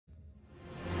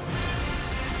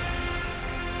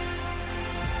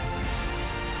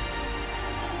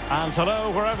And hello,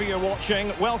 wherever you're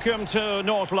watching, welcome to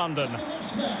North London.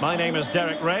 My name is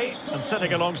Derek Ray, and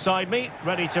sitting alongside me,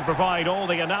 ready to provide all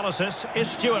the analysis, is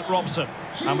Stuart Robson.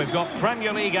 And we've got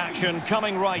Premier League action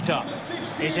coming right up.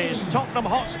 It is Tottenham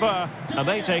Hotspur, and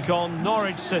they take on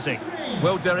Norwich City.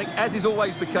 Well, Derek, as is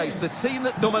always the case, the team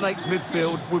that dominates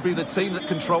midfield will be the team that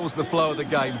controls the flow of the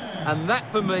game. And that,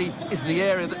 for me, is the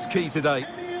area that's key today.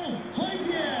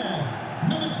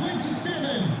 Number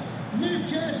 27,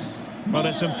 Lucas. Well,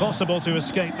 it's impossible to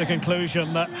escape the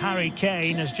conclusion that Harry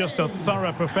Kane is just a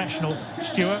thorough professional.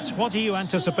 Stuart, what do you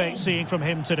anticipate seeing from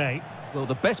him today? Well,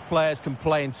 the best players can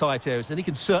play in tight areas, and he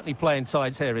can certainly play in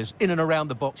tight areas, in and around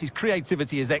the box. His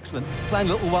creativity is excellent. Playing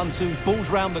little 1-2s, balls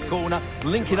round the corner,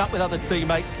 linking up with other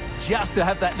teammates, just to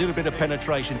have that little bit of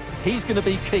penetration. He's going to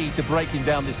be key to breaking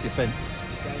down this defence.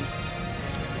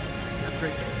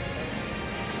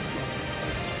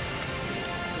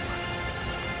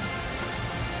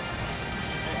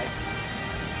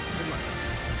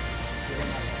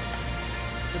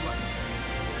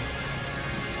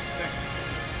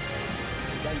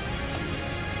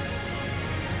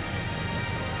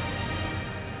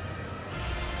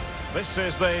 This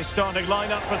is the starting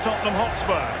lineup for Tottenham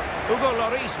Hotspur. Hugo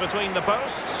Lloris between the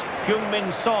posts.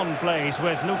 Heung-min Son plays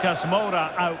with Lucas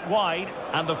Moura out wide.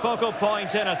 And the focal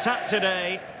point in attack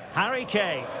today, Harry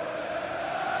Kane.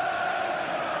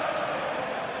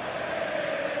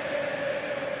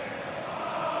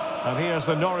 And here's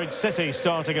the Norwich City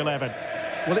starting 11.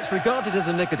 Well, it's regarded as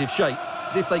a negative shape.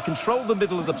 If they control the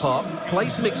middle of the park, play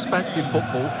some expansive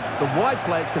football, the wide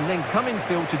players can then come in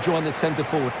field to join the centre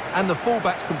forward, and the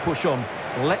fullbacks can push on.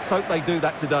 Let's hope they do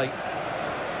that today.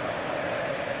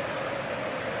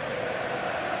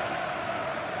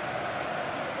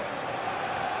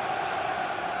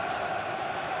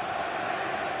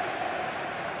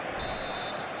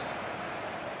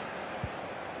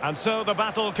 And so the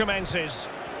battle commences.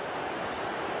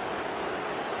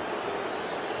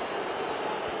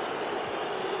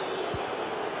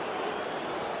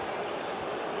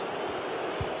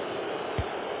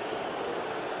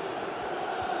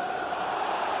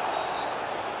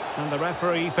 And the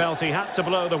referee felt he had to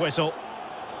blow the whistle.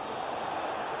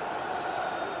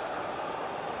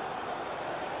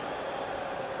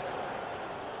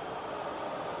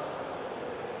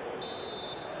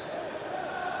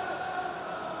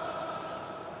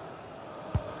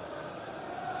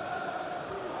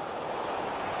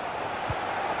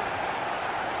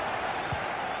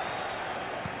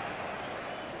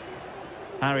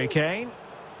 Harry Kane.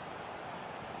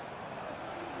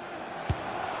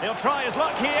 He'll try his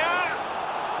luck here.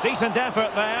 Decent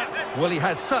effort there. Well, he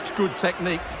has such good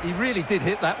technique. He really did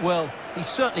hit that well. He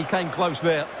certainly came close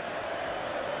there.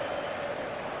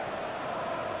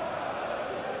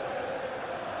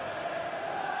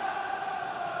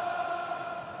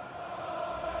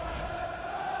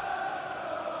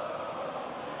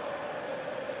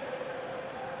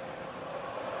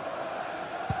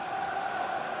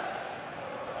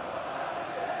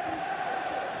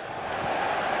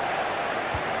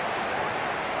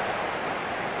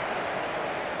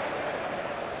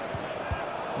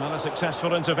 Well, a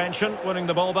successful intervention, winning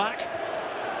the ball back.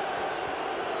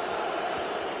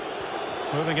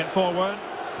 Moving it forward.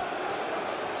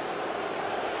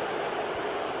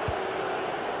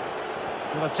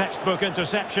 With a textbook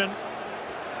interception.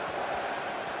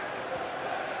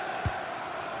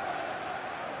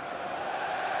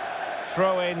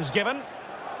 Throw-ins given.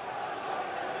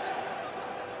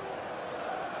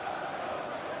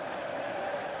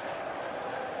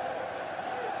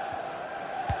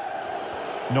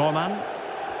 Norman.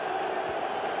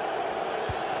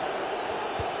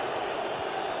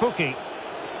 Pukki.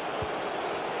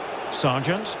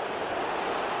 Sargent.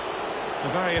 A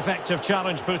very effective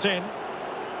challenge put in.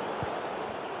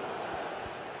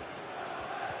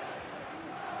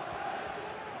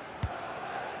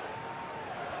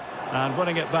 And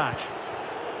winning it back.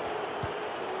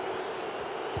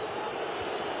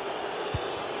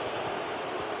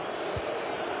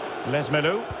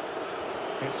 Lesmelu.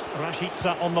 It's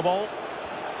Rashica on the ball.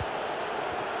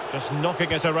 Just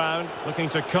knocking it around, looking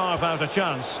to carve out a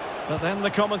chance. But then the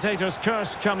commentator's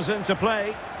curse comes into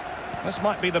play. This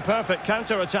might be the perfect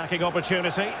counter-attacking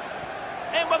opportunity.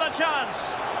 In with a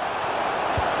chance!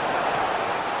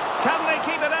 Can they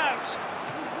keep it out?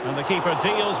 And the keeper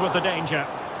deals with the danger.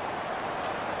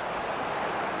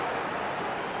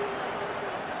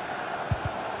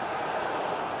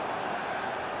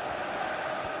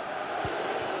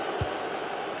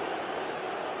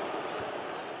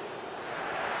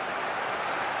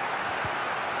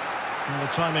 And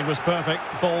the timing was perfect.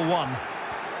 Ball one.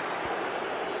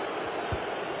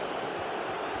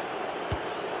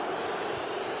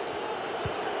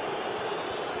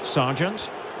 Sargent.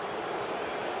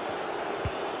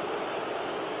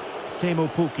 Teemu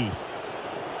Pukki.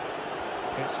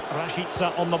 It's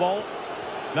Rashica on the ball.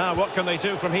 Now what can they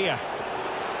do from here?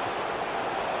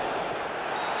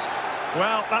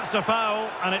 Well, that's a foul,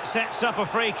 and it sets up a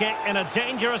free kick in a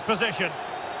dangerous position.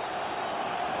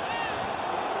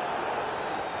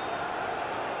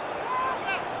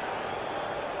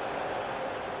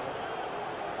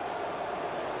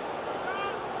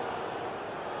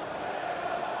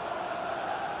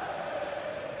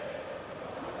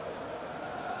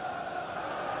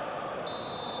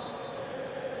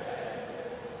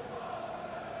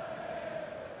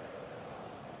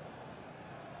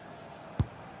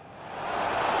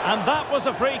 And that was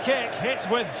a free kick, hit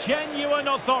with genuine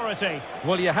authority.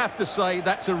 Well, you have to say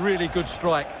that's a really good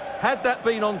strike. Had that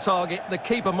been on target, the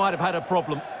keeper might have had a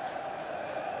problem.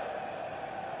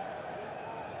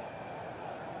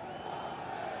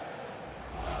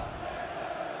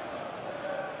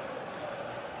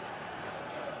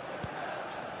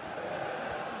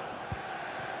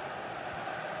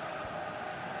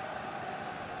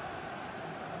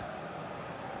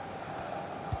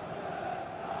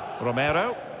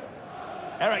 Romero.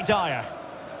 Eric Dyer.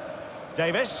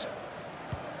 Davis.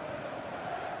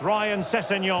 Ryan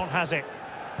Sessegnon has it.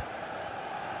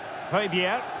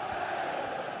 Højbjerg.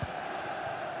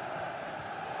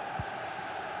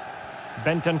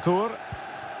 Bentancur.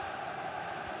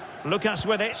 Lucas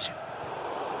with it.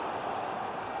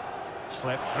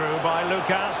 Slipped through by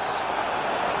Lucas.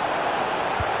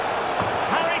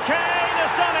 Harry Kane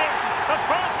has done it! The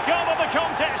first goal of the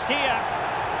contest here.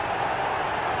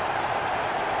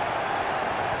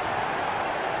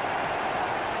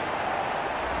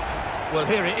 Well,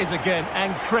 here it is again,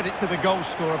 and credit to the goal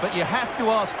scorer, but you have to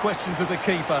ask questions of the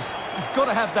keeper. He's got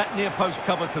to have that near post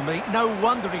covered for me. No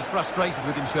wonder he's frustrated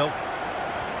with himself.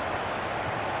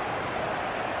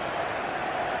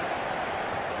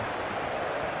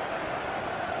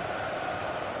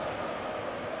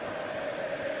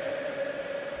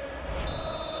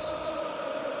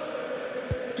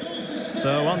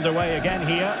 So underway again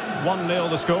here, 1-0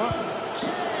 the score.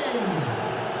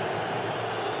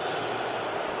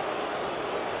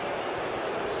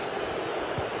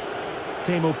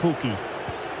 Teemu Pukki.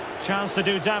 Chance to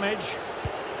do damage.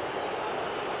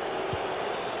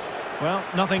 Well,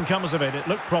 nothing comes of it. It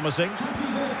looked promising.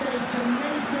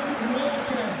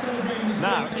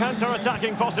 Now,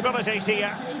 counter-attacking possibilities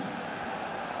here.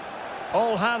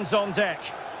 All hands on deck.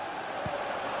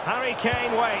 Harry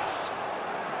Kane waits.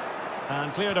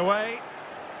 And cleared away.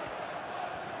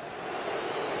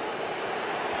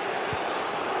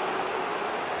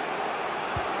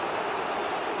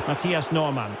 Matthias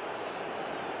Norman.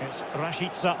 It's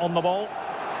Rashica on the ball.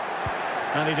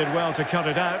 And he did well to cut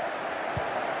it out.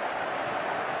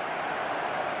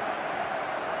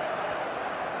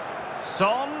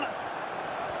 Son.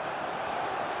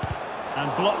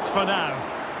 And blocked for now.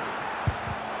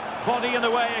 Body in the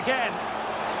way again.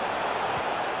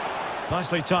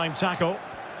 Nicely timed tackle.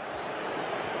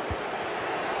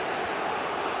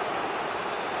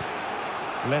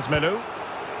 Les Melou.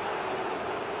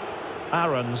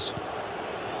 Aarons.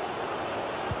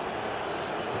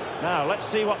 Now, let's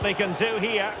see what they can do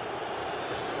here.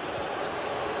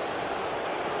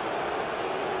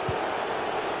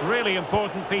 Really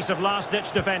important piece of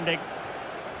last-ditch defending.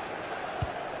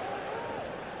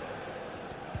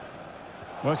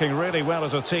 Working really well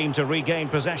as a team to regain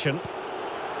possession.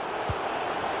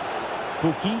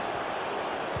 Pukki.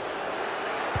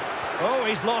 Oh,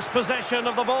 he's lost possession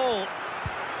of the ball.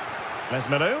 Les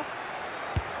Melou.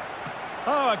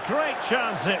 Oh, a great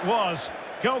chance it was.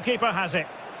 Goalkeeper has it.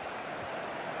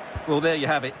 Well, there you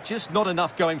have it. Just not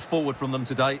enough going forward from them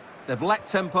today. They've lacked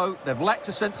tempo, they've lacked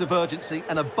a sense of urgency,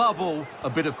 and above all, a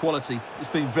bit of quality. It's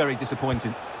been very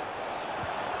disappointing.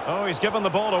 Oh, he's given the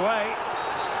ball away.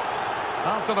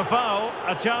 After the foul,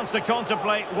 a chance to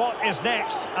contemplate what is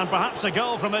next, and perhaps a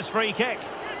goal from this free kick.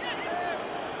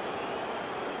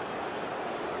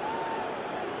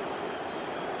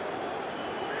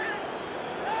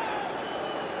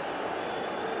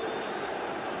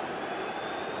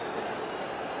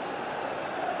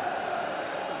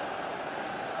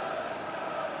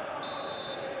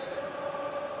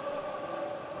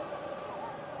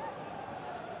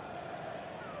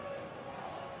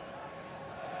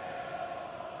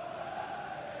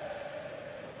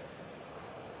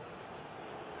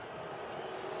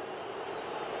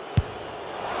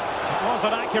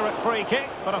 An accurate free kick,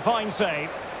 but a fine save.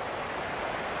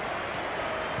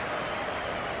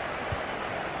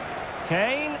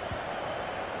 Kane.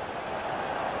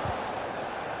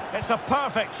 It's a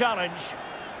perfect challenge.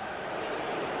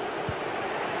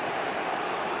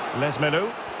 Les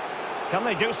Melou. Can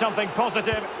they do something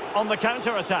positive on the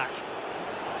counter-attack?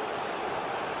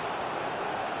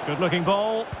 Good-looking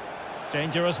ball.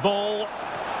 Dangerous ball.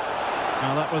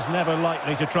 Now that was never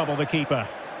likely to trouble the keeper.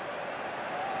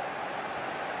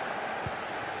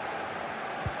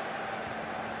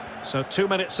 So 2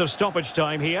 minutes of stoppage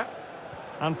time here.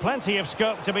 And plenty of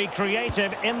scope to be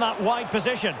creative in that wide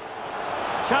position.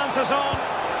 Chances on.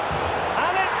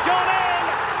 And it's gone in!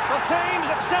 The team's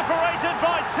separated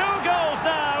by 2 goals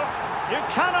now. You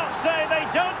cannot say they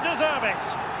don't deserve it.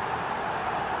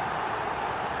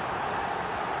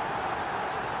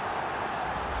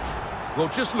 Well,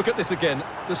 just look at this again.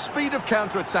 The speed of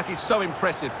counter-attack is so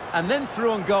impressive. And then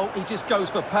through on goal, he just goes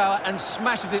for power and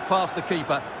smashes it past the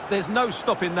keeper. There's no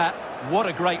stopping that. What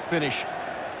a great finish.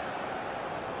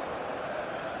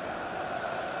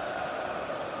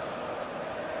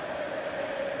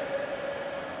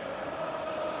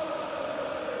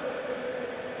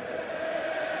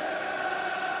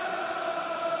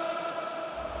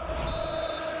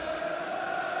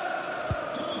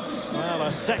 Well,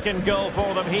 a second goal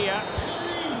for them here.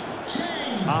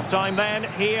 Half-time then,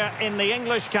 here in the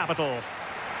English capital.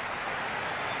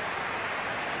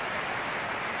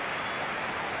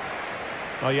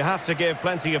 Well, you have to give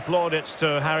plenty of plaudits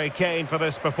to Harry Kane for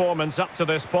this performance up to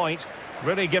this point.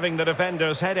 Really giving the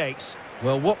defenders headaches.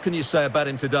 Well, what can you say about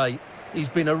him today? He's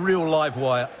been a real live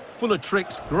wire. Full of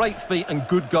tricks, great feet and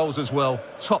good goals as well.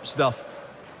 Top stuff.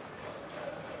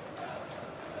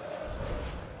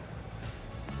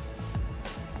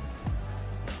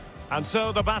 And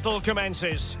so the battle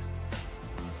commences.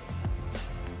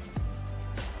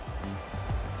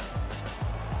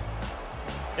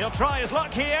 He'll try his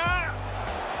luck here.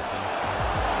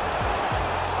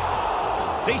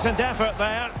 Decent effort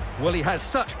there. Well, he has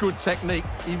such good technique.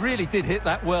 He really did hit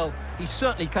that well. He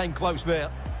certainly came close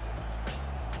there.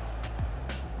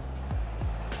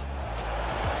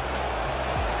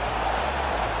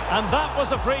 And that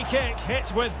was a free kick,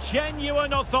 hit with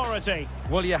genuine authority.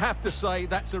 Well, you have to say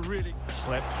that's a really...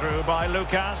 Slipped through by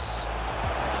Lucas.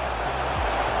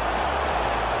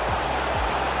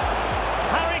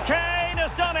 Harry Kane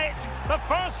has done it. The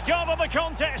first goal of the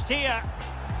contest here.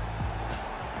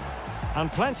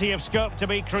 And plenty of scope to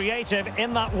be creative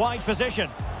in that wide position.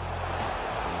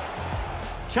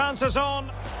 Chances on.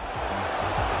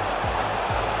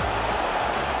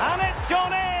 And it's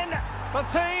gone in. The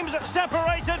team's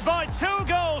separated by 2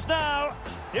 goals now.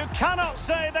 You cannot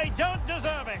say they don't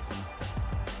deserve it.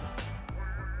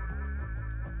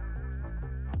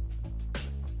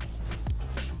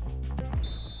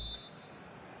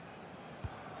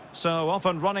 So off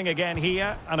and running again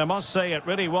here, and I must say it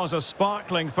really was a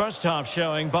sparkling first half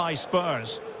showing by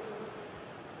Spurs.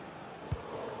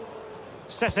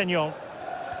 Sessegnon.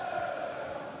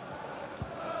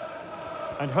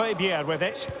 And Højbjerg with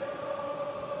it.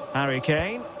 Harry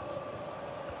Kane.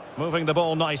 Moving the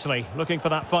ball nicely, looking for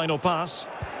that final pass.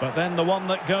 But then the one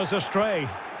that goes astray.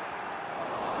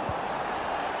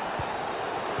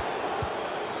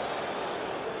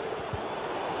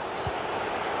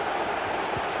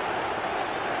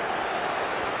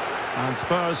 And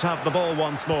Spurs have the ball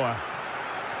once more.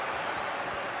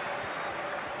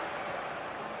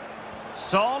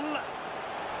 Son.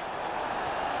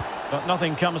 But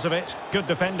nothing comes of it. Good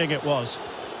defending it was.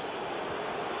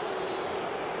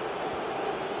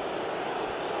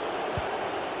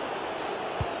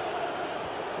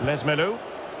 Les Melou.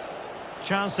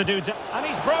 Chance to do... And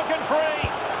he's broken free.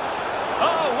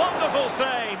 Oh, wonderful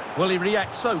save. Well, he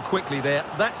reacts so quickly there.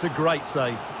 That's a great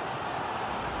save.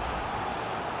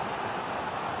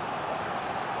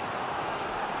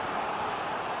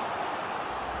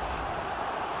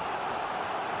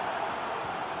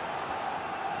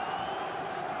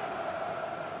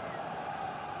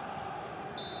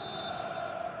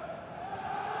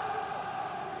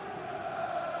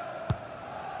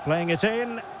 Playing it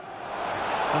in.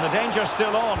 And the danger's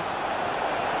still on.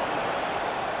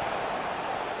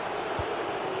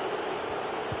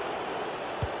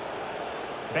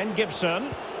 Ben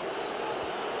Gibson.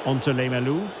 Onto Les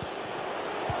Melou.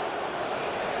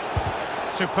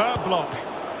 Superb block.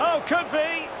 Oh, could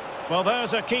be. Well,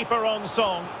 there's a keeper on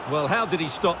song. Well, how did he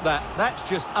stop that? That's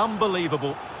just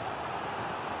unbelievable.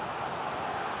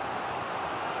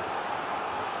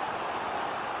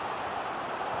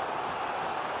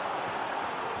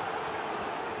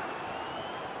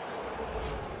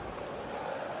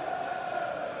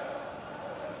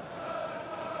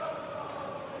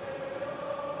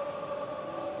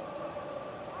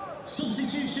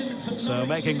 Substitution for So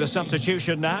making the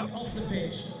substitution now. Off the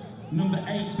pitch, number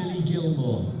 8, Billy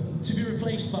Gilmore. To be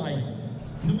replaced by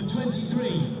number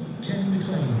 23, Kenny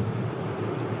McLean.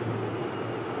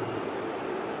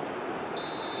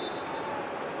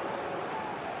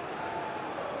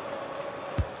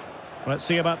 Let's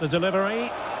see about the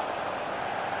delivery.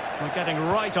 They're getting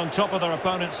right on top of their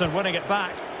opponents and winning it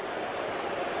back.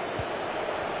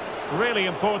 Really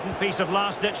important piece of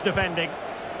last-ditch defending.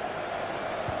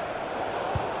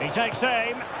 He takes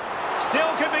aim.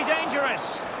 Still could be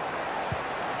dangerous.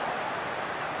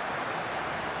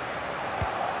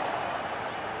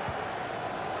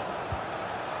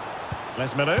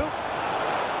 Les Milou.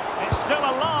 It's still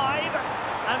alive,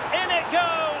 and in it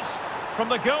goes! From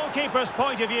the goalkeeper's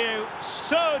point of view,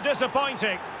 so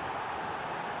disappointing.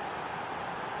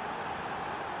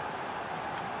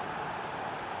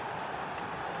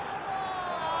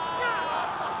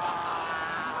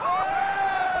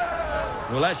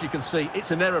 Well, as you can see,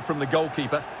 it's an error from the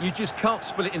goalkeeper. You just can't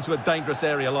spill it into a dangerous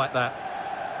area like that.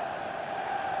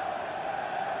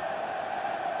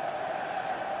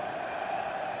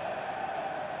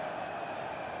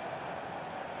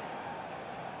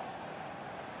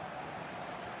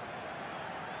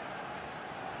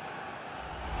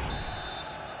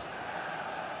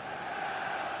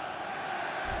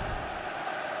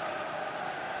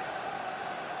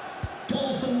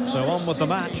 So on with the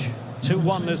match.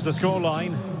 2-1 is the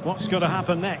scoreline. What's going to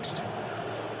happen next?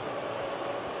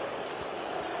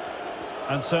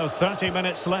 And so 30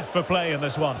 minutes left for play in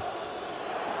this one.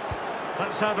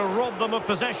 That's how to rob them of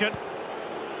possession.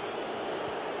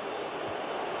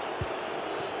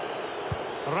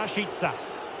 Rashica.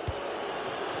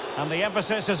 And the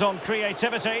emphasis is on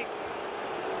creativity.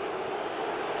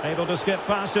 Able to skip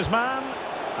past his man.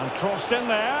 And crossed in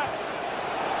there.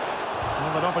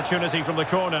 Well, an opportunity from the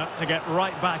corner to get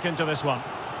right back into this one.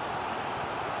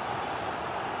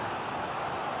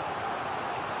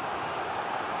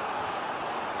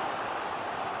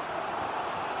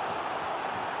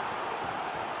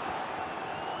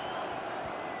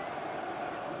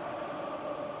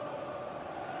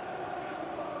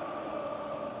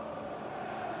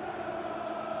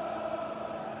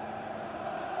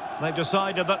 They've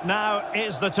decided that now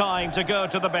is the time to go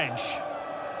to the bench.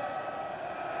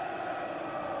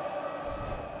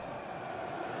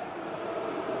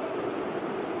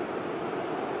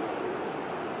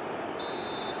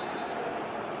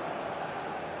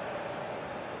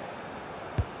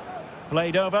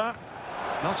 Played over,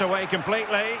 not away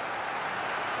completely.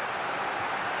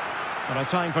 But a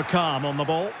time for calm on the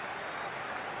ball.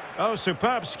 Oh,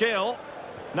 superb skill.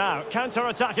 Now,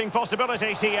 counter-attacking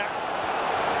possibilities here.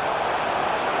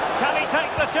 Can he take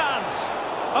the chance?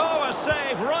 Oh, a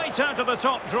save right out of the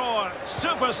top drawer.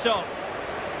 Super stop.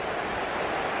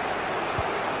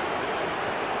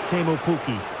 Teemu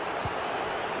Pukki.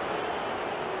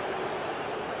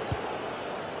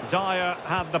 Dyer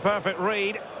had the perfect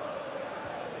read.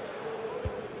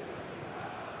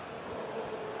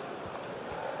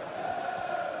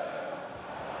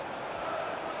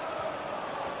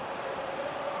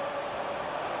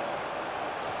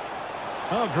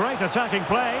 Oh, great attacking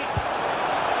play.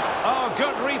 Oh,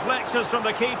 good reflexes from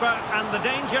the keeper and the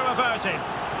danger averted.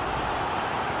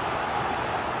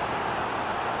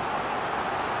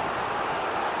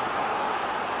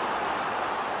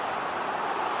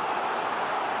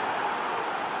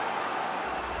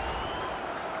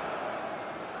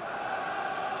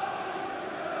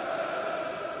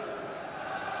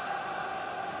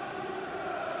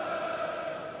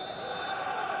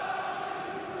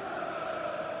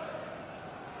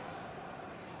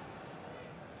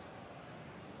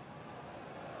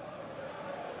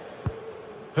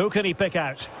 Who can he pick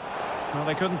out? Well,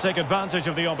 they couldn't take advantage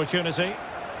of the opportunity.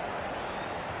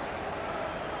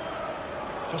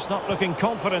 Just not looking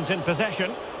confident in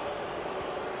possession.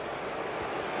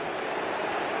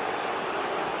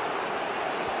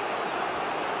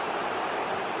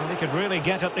 Well, he could really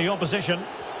get at the opposition.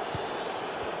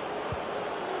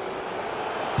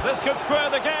 This could square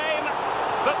the game,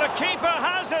 but the keeper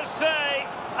has his say.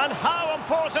 And how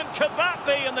important could that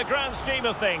be in the grand scheme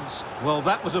of things? Well,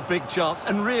 that was a big chance,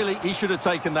 and really, he should have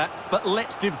taken that. But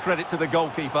let's give credit to the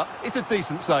goalkeeper. It's a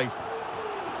decent save.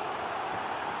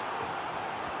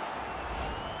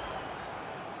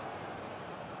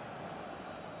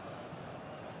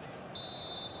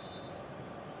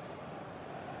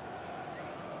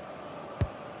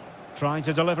 Trying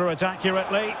to deliver it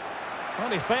accurately. Well,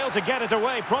 he failed to get it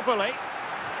away properly.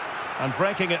 And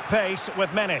breaking at pace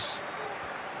with menace.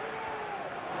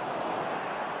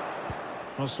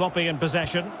 Well, sloppy in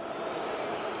possession.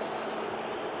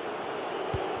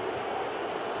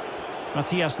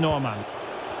 Matthias Norman.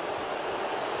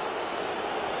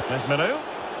 Les Milou.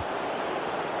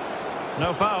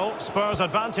 No foul, Spurs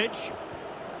advantage.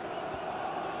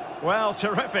 Well,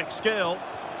 terrific skill.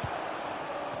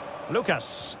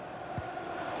 Lucas.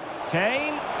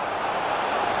 Kane.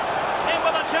 In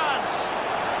with a chance.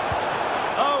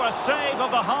 save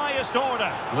of the highest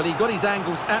order. Well, he got his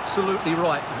angles absolutely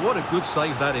right. What a good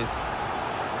save that is.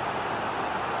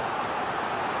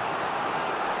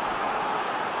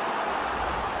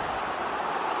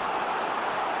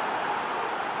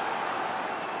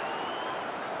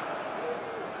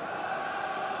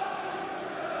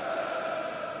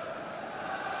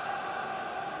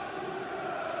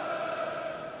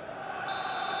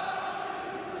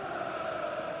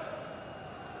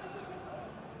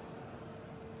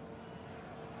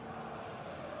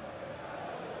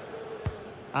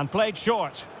 And played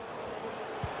short.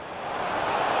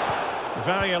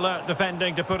 Very alert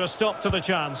defending to put a stop to the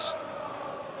chance.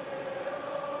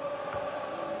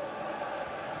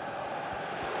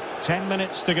 Ten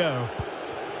minutes to go.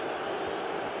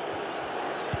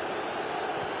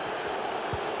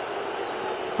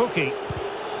 Pukki.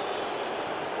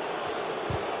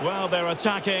 Well, they're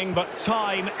attacking, but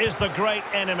time is the great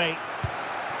enemy.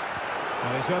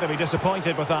 Well, he's going to be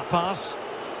disappointed with that pass.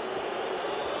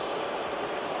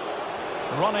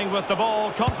 Running with the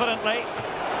ball confidently.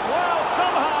 Well,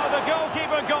 somehow the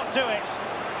goalkeeper got to it.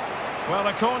 Well,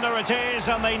 a corner it is,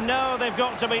 and they know they've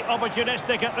got to be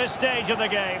opportunistic at this stage of the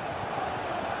game.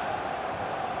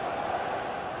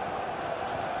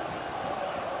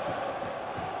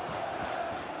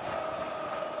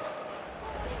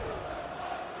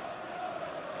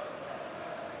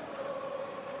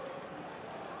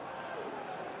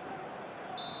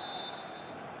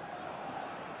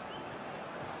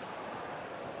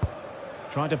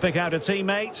 Trying to pick out a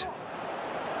teammate.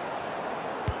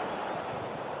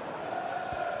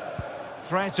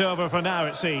 Threat over for now,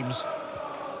 it seems.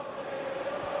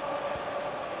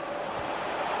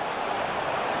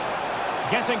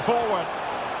 Getting forward.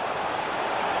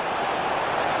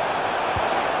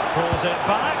 Pulls it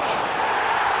back.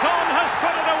 Son has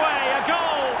put it away. A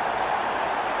goal.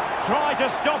 Try to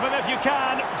stop him if you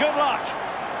can. Good luck.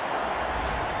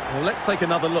 Well, let's take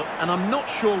another look, and I'm not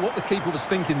sure what the keeper was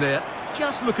thinking there.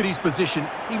 Just look at his position.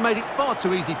 He made it far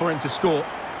too easy for him to score.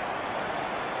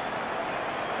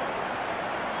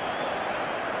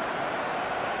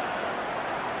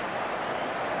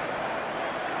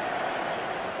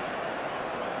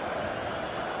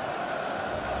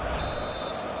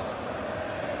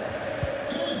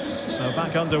 So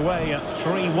back underway at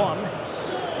 3-1.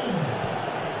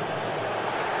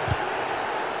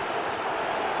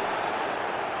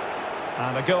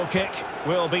 And a goal kick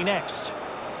will be next.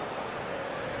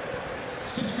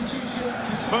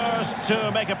 Spurs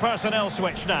to make a personnel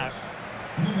switch now.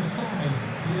 Number 5,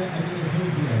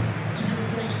 to be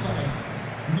replaced by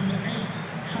number 8,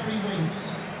 Harry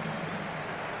Winks.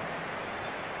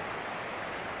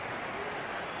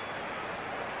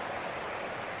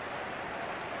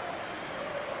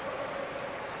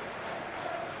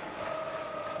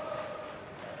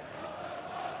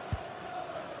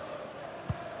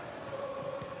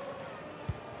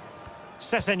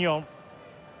 Sessegnon.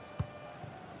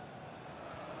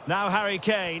 Now Harry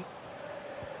Kane.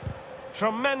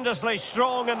 Tremendously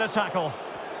strong in the tackle.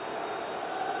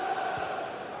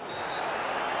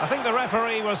 I think the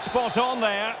referee was spot on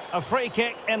there. A free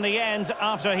kick in the end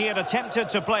after he had attempted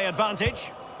to play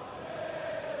advantage.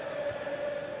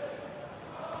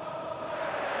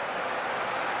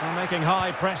 They're making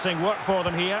high pressing work for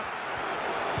them here.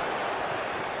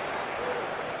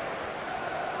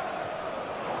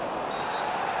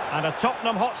 And a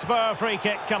Tottenham Hotspur free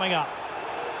kick coming up.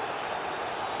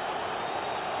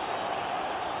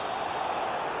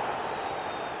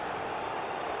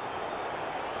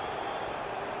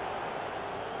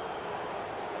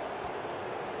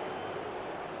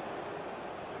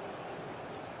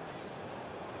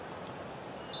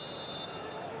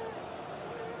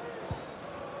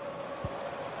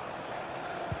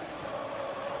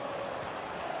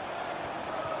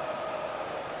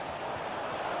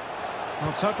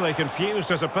 Well, totally confused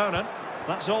his opponent.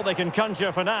 That's all they can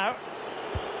conjure for now.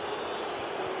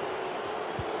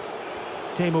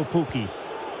 Teemu Pukki.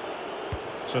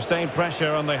 Sustained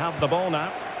pressure and they have the ball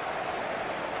now.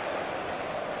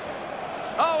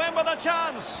 Oh, in with a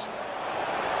chance!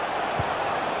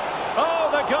 Oh,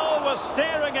 the goal was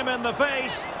staring him in the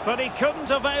face, but he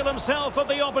couldn't avail himself of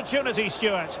the opportunity,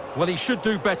 Stuart. Well, he should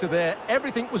do better there.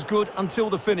 Everything was good until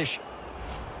the finish.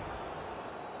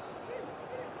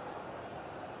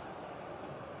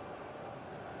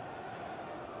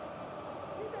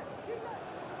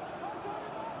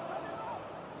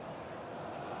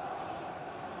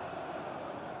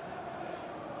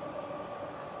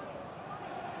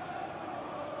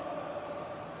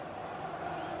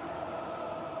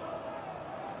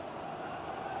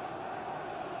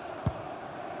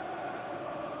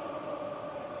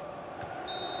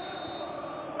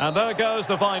 And there goes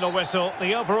the final whistle.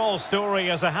 The overall story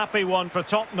is a happy one for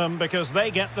Tottenham because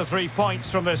they get the 3 points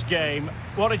from this game.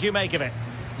 What did you make of it?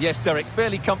 Yes, Derek,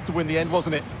 fairly comfortable in the end,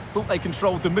 wasn't it? Thought they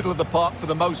controlled the middle of the park for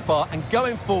the most part, and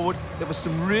going forward, there were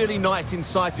some really nice,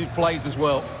 incisive plays as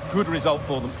well. Good result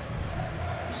for them.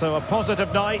 So a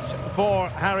positive night for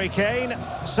Harry Kane.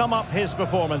 Sum up his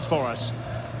performance for us.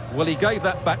 Well, he gave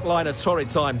that back line a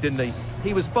torrid time, didn't he?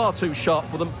 He was far too sharp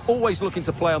for them, always looking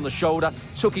to play on the shoulder,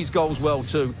 took his goals well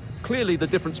too. Clearly the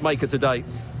difference maker today.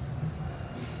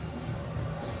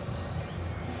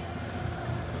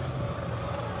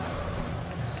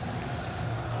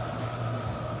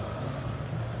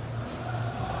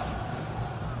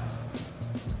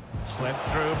 Slipped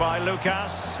through by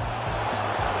Lucas.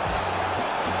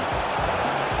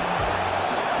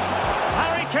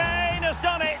 Harry Kane has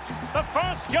done it! The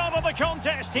first goal of the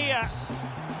contest here.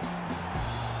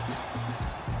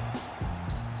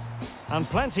 And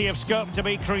plenty of scope to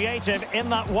be creative in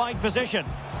that wide position.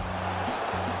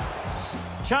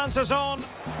 Chances on.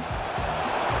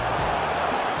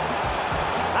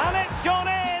 And it's gone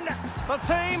in! The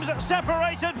team's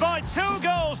separated by 2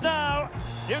 goals now.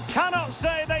 You cannot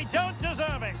say they don't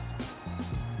deserve it.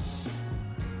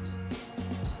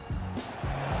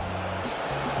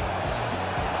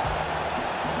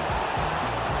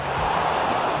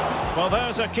 Well,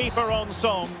 there's a keeper on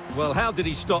song. Well, how did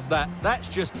he stop that? That's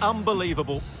just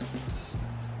unbelievable.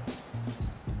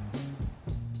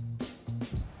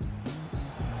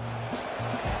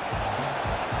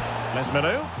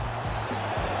 Lesmelu.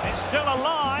 It's still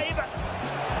alive.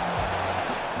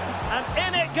 And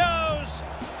in it goes.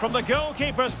 From the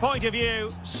goalkeeper's point of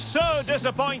view, so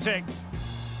disappointing.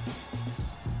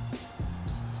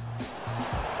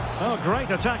 Oh,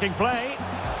 great attacking play.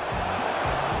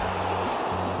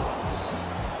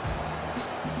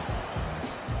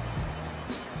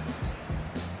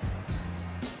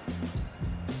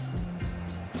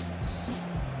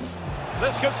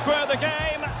 This could square the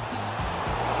game.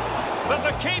 But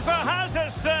the keeper has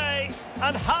his say.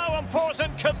 And how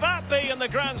important could that be in the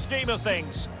grand scheme of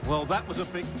things? Well, that was a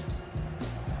big...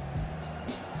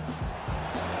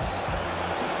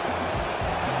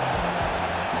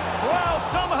 Well,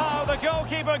 somehow the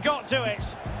goalkeeper got to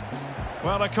it.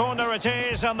 Well, a corner it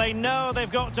is, and they know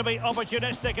they've got to be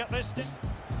opportunistic at this stage.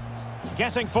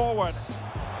 Getting forward.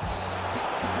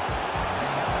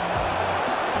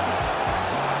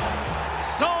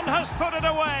 Son has put it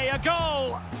away, a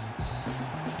goal.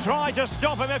 Try to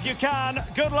stop him if you can.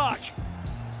 Good luck.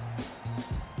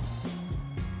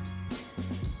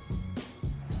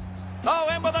 Oh,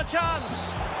 in with a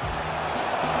chance.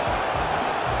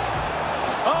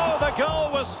 Oh, the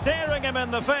goal was staring him in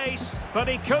the face, but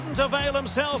he couldn't avail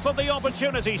himself of the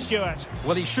opportunity, Stuart.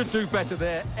 Well, he should do better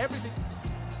there. Everything...